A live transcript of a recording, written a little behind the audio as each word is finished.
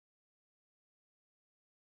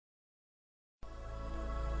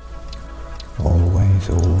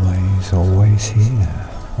always, always here,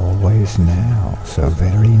 always now, so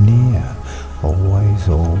very near, always,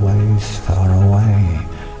 always far away.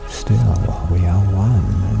 Still we are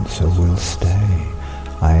one, and so we'll stay.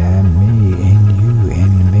 I am me in you,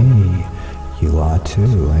 in me. You are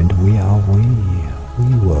too, and we are we.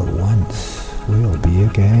 We were once, we'll be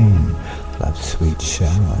again. Love's sweet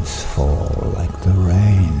showers fall like the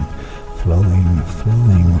rain, flowing,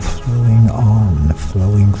 flowing, flowing on,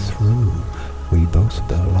 flowing through. We both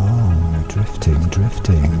belong, drifting,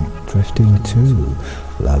 drifting, drifting to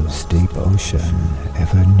love's deep ocean,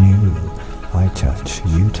 ever new. I touch,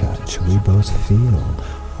 you touch, we both feel,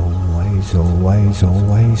 always, always,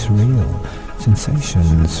 always real.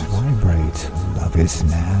 Sensations vibrate, love is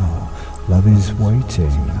now, love is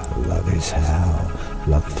waiting, love is how.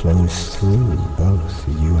 Love flows through both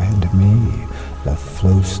you and me. Love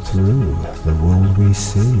flows through the world we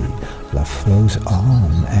see. Love flows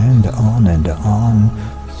on and on and on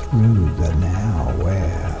through the now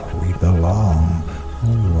where we belong.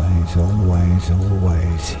 Always, always,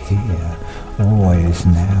 always here. Always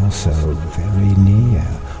now so very near.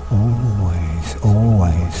 Always,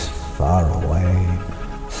 always far away.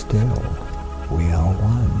 Still we are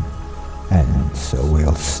one, and so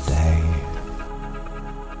we'll stay.